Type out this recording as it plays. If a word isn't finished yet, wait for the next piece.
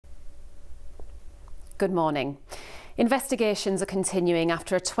Good morning. Investigations are continuing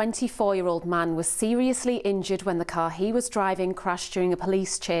after a 24-year-old man was seriously injured when the car he was driving crashed during a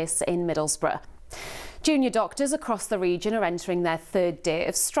police chase in Middlesbrough. Junior doctors across the region are entering their third day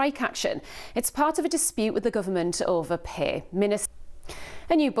of strike action. It's part of a dispute with the government over pay.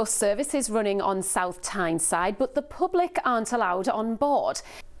 A new bus service is running on South Tyne side, but the public aren't allowed on board.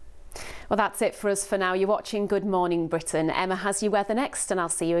 Well, that's it for us for now. You're watching Good Morning Britain. Emma has your weather next, and I'll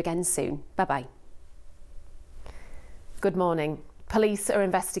see you again soon. Bye-bye. Good morning. Police are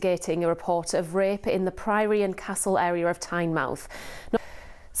investigating a report of rape in the Priory and Castle area of Tynemouth.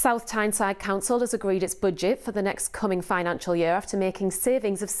 South Tyneside Council has agreed its budget for the next coming financial year after making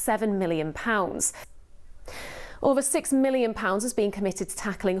savings of £7 million. Over £6 million has been committed to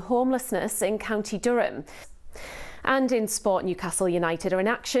tackling homelessness in County Durham. And in sport, Newcastle United are in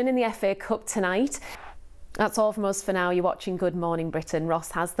action in the FA Cup tonight. That's all from us for now. You're watching Good Morning Britain. Ross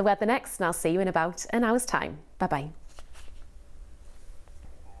has the weather next, and I'll see you in about an hour's time. Bye-bye.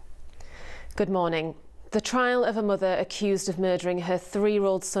 Good morning. The trial of a mother accused of murdering her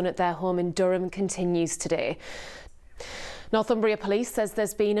 3-year-old son at their home in Durham continues today. Northumbria Police says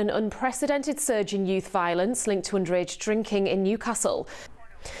there's been an unprecedented surge in youth violence linked to underage drinking in Newcastle.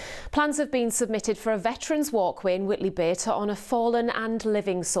 Plans have been submitted for a veterans walkway in Whitley Bay to honour fallen and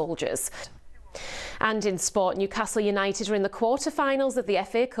living soldiers. And in sport, Newcastle United are in the quarter-finals of the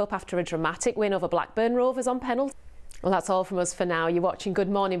FA Cup after a dramatic win over Blackburn Rovers on penalties. Well, that's all from us for now. You're watching Good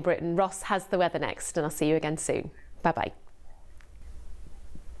Morning Britain. Ross has the weather next, and I'll see you again soon. Bye-bye.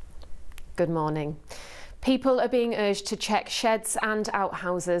 Good morning. People are being urged to check sheds and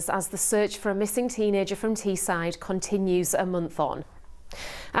outhouses as the search for a missing teenager from Teesside continues a month on.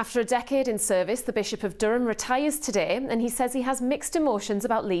 After a decade in service, the Bishop of Durham retires today, and he says he has mixed emotions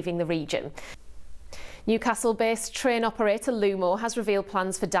about leaving the region. Newcastle-based train operator Lumo has revealed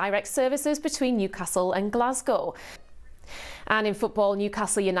plans for direct services between Newcastle and Glasgow. And in football,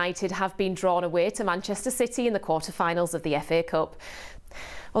 Newcastle United have been drawn away to Manchester City in the quarter-finals of the FA Cup.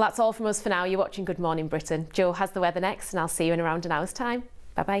 Well, that's all from us for now. You're watching Good Morning Britain. Joe has the weather next, and I'll see you in around an hour's time.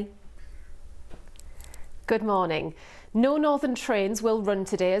 Bye-bye. Good morning. No northern trains will run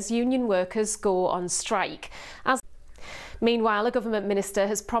today as union workers go on strike. Meanwhile, a government minister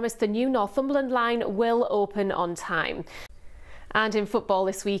has promised the new Northumberland line will open on time. And in football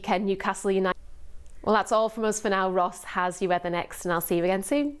this weekend, Newcastle United. Well, that's all from us for now. Ross has your weather next, and I'll see you again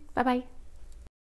soon. Bye-bye.